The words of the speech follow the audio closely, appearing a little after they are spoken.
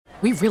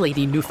We really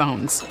need new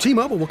phones.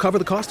 T-Mobile will cover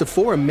the cost of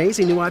 4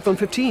 amazing new iPhone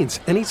 15s,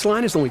 and each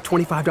line is only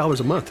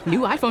 $25 a month. New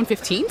iPhone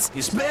 15s?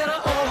 It's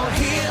better over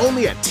here.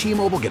 Only at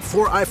T-Mobile, get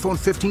 4 iPhone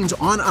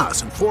 15s on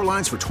us and 4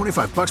 lines for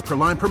 $25 per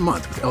line per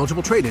month with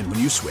eligible trade-in when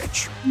you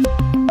switch.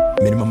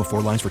 Minimum of 4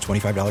 lines for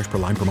 $25 per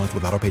line per month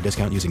with autopay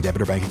discount using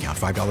debit or bank account.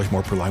 $5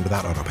 more per line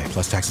without autopay,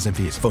 plus taxes and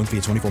fees. Phone fee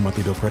at 24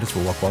 monthly bill credits for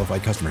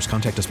well-qualified customers.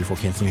 Contact us before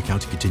canceling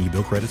account to continue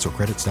bill credits or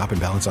credit stop and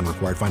balance on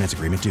required finance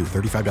agreement due.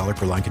 $35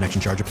 per line connection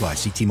charge applies.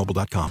 See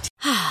T-Mobile.com.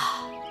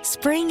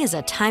 Spring is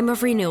a time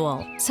of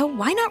renewal, so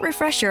why not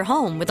refresh your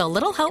home with a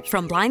little help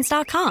from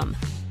Blinds.com?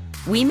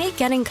 We make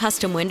getting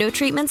custom window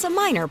treatments a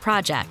minor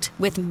project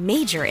with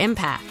major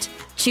impact.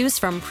 Choose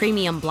from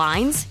premium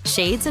blinds,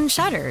 shades, and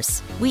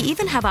shutters. We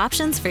even have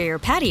options for your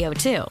patio,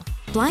 too.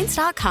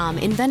 Blinds.com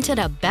invented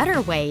a better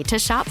way to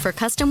shop for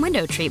custom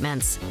window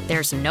treatments.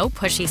 There's no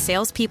pushy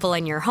salespeople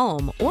in your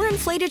home or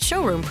inflated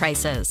showroom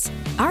prices.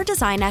 Our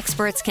design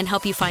experts can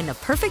help you find the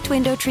perfect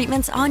window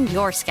treatments on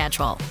your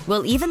schedule.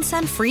 We'll even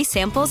send free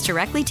samples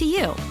directly to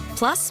you.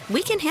 Plus,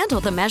 we can handle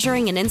the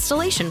measuring and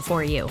installation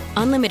for you.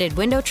 Unlimited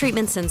window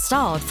treatments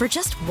installed for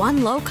just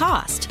one low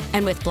cost.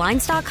 And with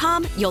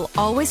Blinds.com, you'll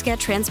always get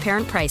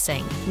transparent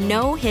pricing.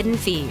 No hidden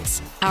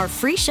fees. Our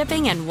free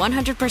shipping and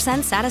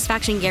 100%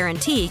 satisfaction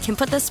guarantee can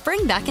put the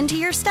spring back into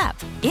your step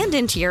and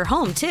into your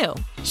home, too.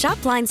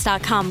 Shop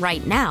Blinds.com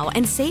right now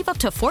and save up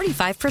to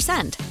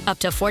 45%. Up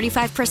to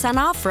 45%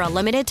 off for a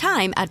limited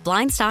time at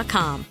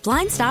Blinds.com.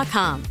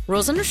 Blinds.com.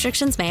 Rules and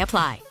restrictions may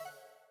apply.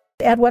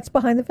 Ed, what's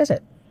behind the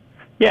visit?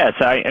 Yeah,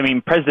 so I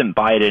mean, President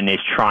Biden is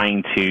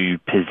trying to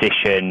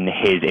position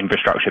his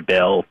infrastructure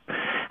bill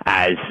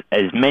as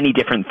many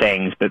different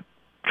things, but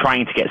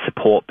trying to get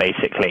support,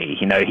 basically.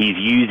 You know, he's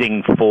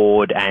using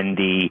Ford and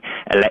the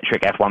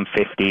electric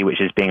F-150, which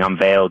is being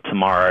unveiled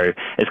tomorrow,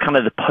 as kind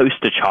of the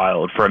poster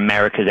child for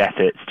America's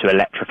efforts to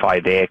electrify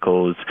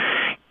vehicles.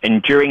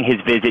 And during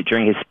his visit,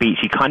 during his speech,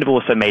 he kind of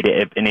also made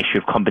it an issue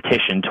of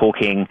competition,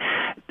 talking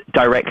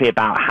directly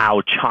about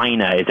how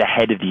China is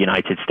ahead of the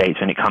United States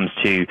when it comes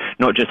to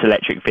not just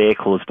electric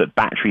vehicles, but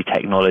battery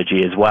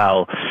technology as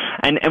well.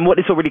 And what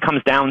this all really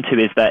comes down to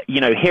is that,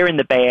 you know, here in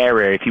the Bay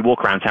Area, if you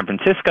walk around San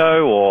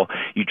Francisco or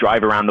you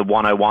drive around the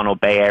 101 or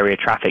Bay Area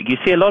traffic, you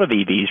see a lot of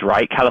EVs,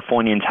 right?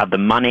 Californians have the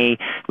money,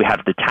 we have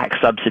the tax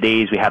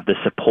subsidies, we have the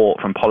support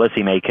from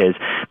policymakers,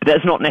 but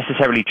that's not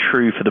necessarily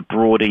true for the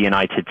broader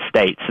United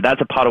States. So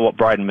that's a part of what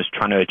Biden was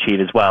trying to achieve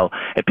as well.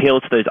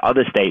 Appeal to those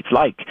other states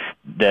like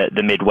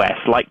the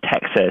Midwest, like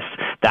Texas,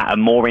 that are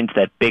more into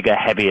their bigger,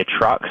 heavier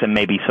trucks and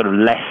maybe sort of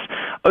less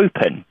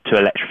open to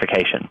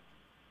electrification.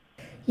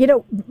 You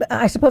know,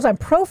 I suppose I'm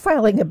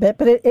profiling a bit,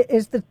 but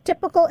is the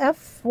typical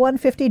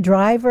F-150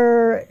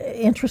 driver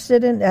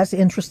interested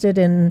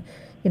in,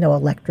 you know,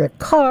 electric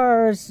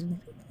cars,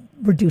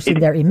 reducing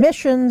their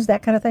emissions,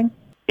 that kind of thing?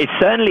 It's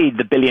certainly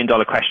the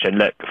billion-dollar question.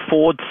 Look,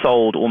 Ford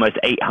sold almost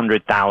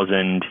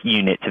 800,000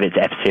 units of its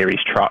F-Series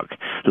truck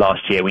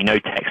last year. We know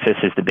Texas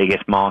is the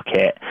biggest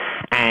market.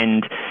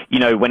 And, you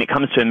know, when it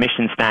comes to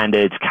emission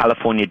standards,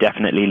 California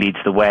definitely leads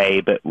the way.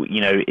 But,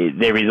 you know,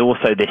 there is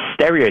also this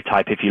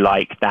stereotype, if you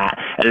like, that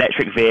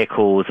electric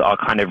vehicles are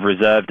kind of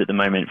reserved at the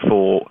moment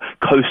for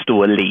coastal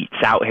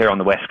elites out here on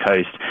the West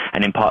Coast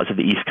and in parts of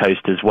the East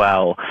Coast as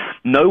well.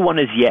 No one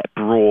has yet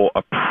brought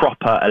a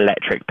proper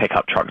electric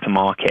pickup truck to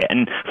market.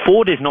 And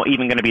Ford is not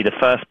even going to be the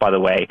first, by the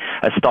way.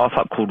 A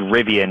startup called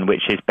Rivian,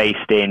 which is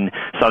based in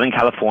Southern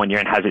California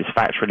and has its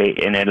factory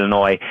in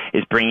Illinois,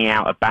 is bringing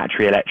out a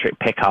battery electric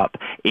pickup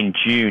in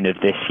June of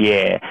this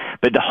year.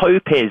 But the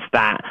hope is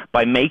that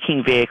by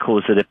making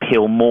vehicles that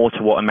appeal more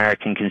to what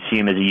American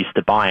consumers are used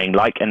to buying,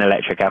 like an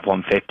electric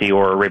F-150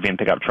 or a Rivian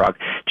pickup truck,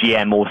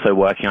 GM also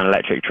working on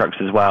electric trucks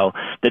as well,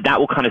 that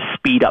will kind of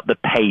speed up the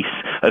pace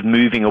of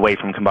moving away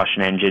from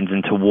combustion engines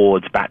and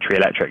towards battery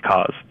electric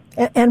cars.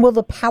 And will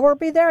the power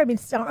be there? I mean,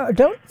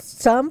 don't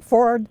some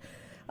Ford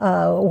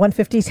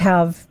 150s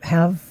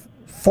have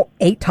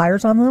 8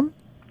 tires on them?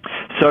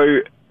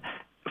 So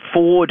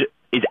Ford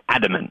is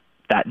adamant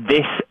that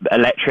this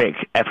electric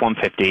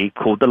F-150,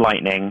 called the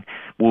Lightning,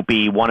 will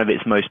be one of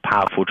its most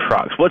powerful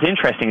trucks. What's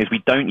interesting is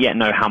we don't yet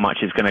know how much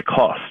it's going to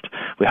cost.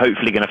 We're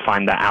hopefully going to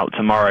find that out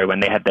tomorrow when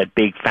they have their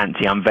big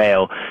fancy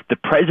unveil. The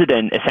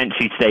president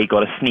essentially today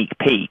got a sneak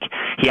peek.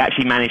 He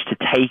actually managed to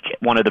take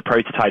one of the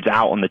prototypes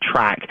out on the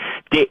track,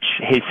 ditch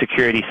his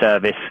security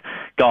service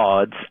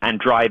guards and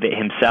drive it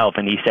himself.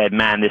 And he said,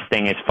 man, this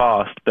thing is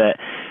fast. But,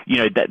 you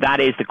know, that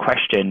is the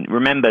question.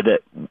 Remember that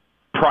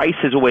price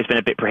has always been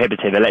a bit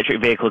prohibitive.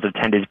 Electric vehicles have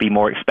tended to be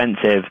more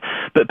expensive,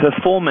 but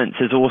performance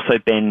has also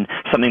been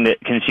something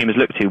that consumers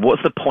look to.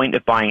 What's the point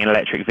of buying an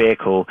electric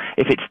vehicle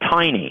if it's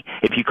tiny,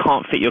 if you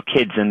can't fit your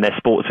kids and their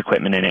sports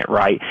equipment in it,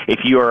 right?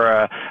 If you're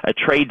a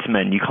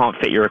tradesman, you can't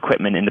fit your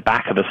equipment in the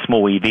back of a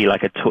small EV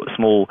like a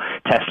small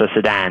Tesla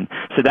sedan.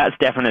 So that's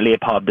definitely a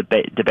part of the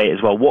debate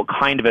as well. What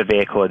kind of a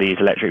vehicle are these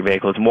electric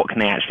vehicles and what can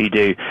they actually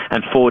do?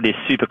 And Ford is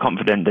super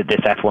confident that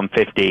this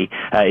F-150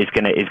 is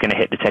going to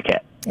hit the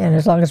ticket. And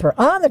as long as we're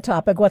on the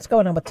topic, what's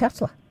going on with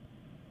Tesla?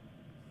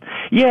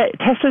 Yeah,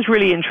 Tesla's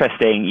really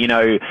interesting. You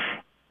know,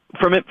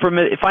 From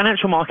a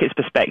financial markets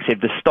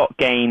perspective, the stock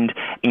gained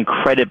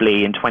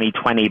incredibly in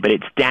 2020, but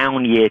it's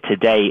down year to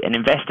date, and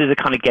investors are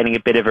kind of getting a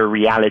bit of a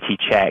reality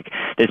check.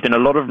 There's been a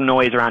lot of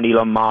noise around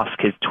Elon Musk,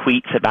 his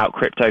tweets about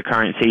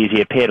cryptocurrencies.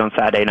 He appeared on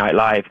Saturday Night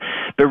Live.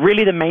 But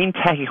really the main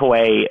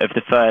takeaway of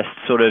the first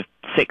sort of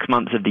 6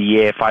 months of the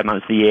year, 5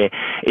 months of the year,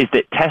 is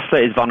that Tesla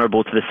is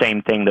vulnerable to the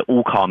same thing that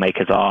all car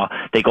makers are.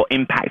 They got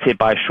impacted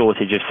by a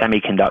shortage of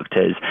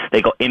semiconductors.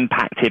 They got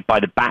impacted by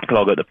the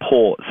backlog at the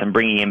ports and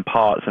bringing in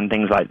parts and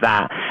things like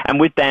that. And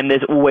with them,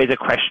 there's always a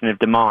question of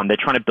demand. They're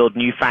trying to build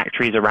new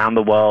factories around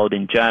the world,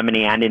 in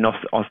Germany and in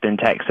Austin,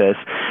 Texas.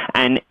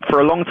 And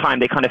for a long time,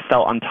 they kind of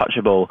felt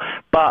untouchable.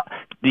 But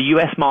the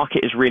U.S.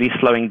 market is really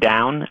slowing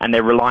down, and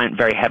they're reliant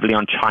very heavily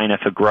on China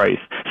for growth.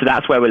 So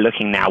that's where we're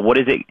looking now. What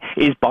is it?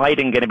 Is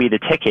Biden going to be the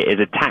ticket? Is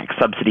a tax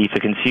subsidy for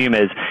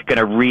consumers going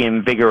to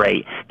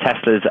reinvigorate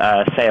Tesla's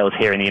sales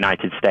here in the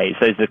United States?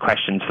 Those are the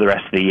questions for the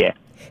rest of the year.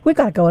 We've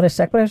got to go in a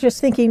sec, but I was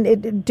just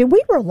thinking, do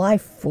we rely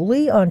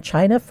fully on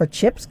China for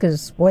chips?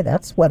 Because, boy,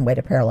 that's one way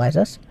to paralyze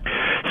us.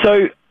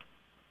 So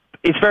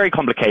it's very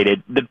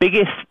complicated. The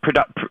biggest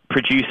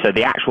producer,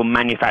 the actual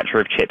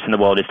manufacturer of chips in the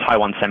world, is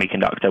Taiwan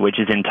Semiconductor, which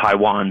is in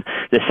Taiwan.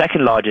 The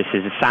second largest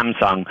is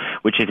Samsung,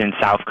 which is in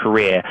South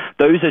Korea.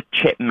 Those are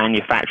chip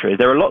manufacturers.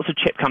 There are lots of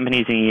chip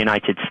companies in the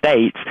United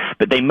States,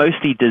 but they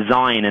mostly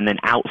design and then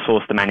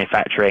outsource the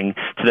manufacturing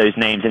to those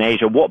names in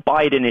Asia. What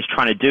Biden is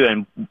trying to do,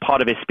 and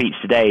part of his speech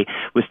today,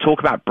 was talk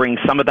about bringing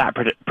some of that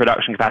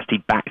production capacity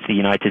back to the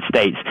United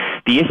States.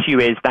 The issue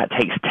is that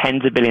takes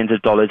tens of billions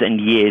of dollars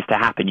and years to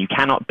happen. You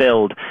cannot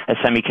build a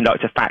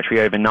semiconductor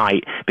factory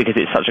overnight because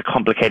it's such a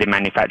complicated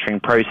manufacturing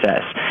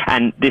process.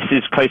 And this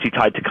is closely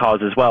tied to cars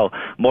as well.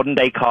 Modern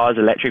day cars,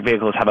 electric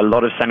vehicles, have a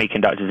lot of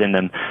semiconductors in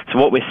them. So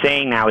what we're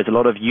seeing now is a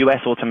lot of US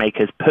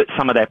automakers put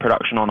some of their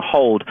production on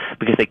hold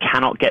because they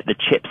cannot get the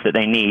chips that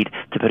they need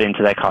to put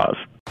into their cars.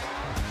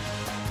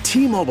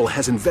 T-Mobile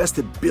has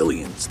invested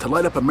billions to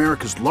light up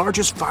America's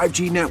largest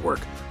 5G network,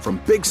 from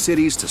big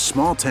cities to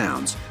small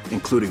towns,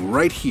 including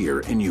right here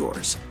in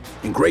yours.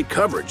 And great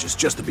coverage is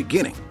just the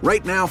beginning.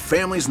 Right now,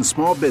 families and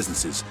small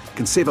businesses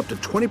can save up to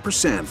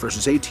 20%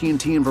 versus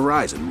AT&T and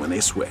Verizon when they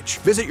switch.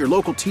 Visit your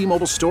local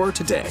T-Mobile store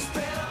today.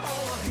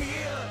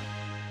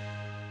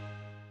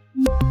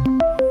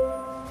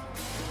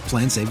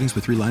 Plan savings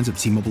with 3 lines of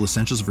T-Mobile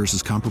Essentials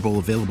versus comparable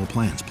available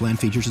plans. Plan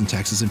features and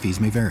taxes and fees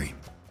may vary.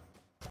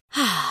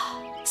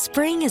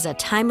 Spring is a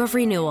time of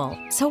renewal,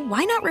 so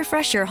why not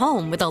refresh your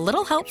home with a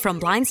little help from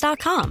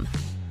Blinds.com?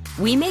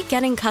 We make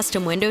getting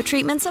custom window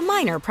treatments a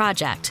minor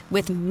project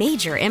with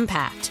major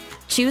impact.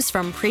 Choose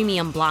from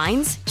premium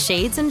blinds,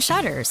 shades, and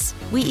shutters.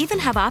 We even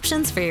have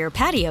options for your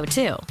patio,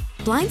 too.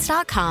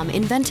 Blinds.com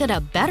invented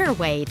a better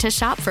way to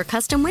shop for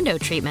custom window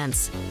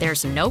treatments.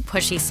 There's no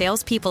pushy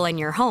salespeople in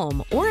your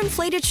home or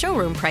inflated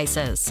showroom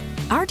prices.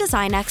 Our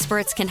design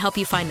experts can help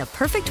you find the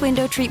perfect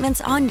window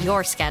treatments on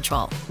your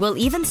schedule. We'll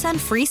even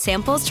send free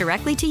samples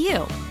directly to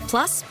you.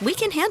 Plus, we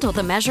can handle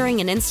the measuring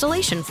and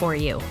installation for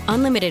you.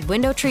 Unlimited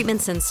window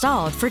treatments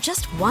installed for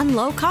just one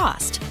low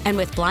cost. And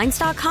with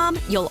Blinds.com,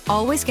 you'll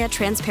always get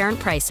transparent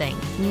pricing.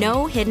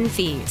 No hidden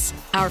fees.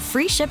 Our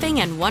free shipping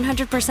and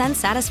 100%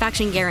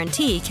 satisfaction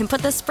guarantee can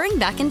put the spring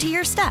back into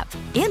your step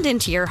and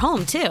into your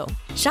home, too.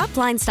 Shop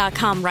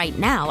Blinds.com right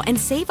now and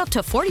save up to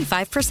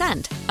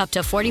 45%. Up to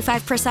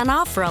 45%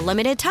 off for a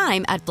limited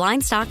time at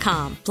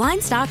Blinds.com.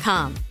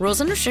 Blinds.com. Rules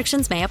and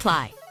restrictions may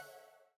apply.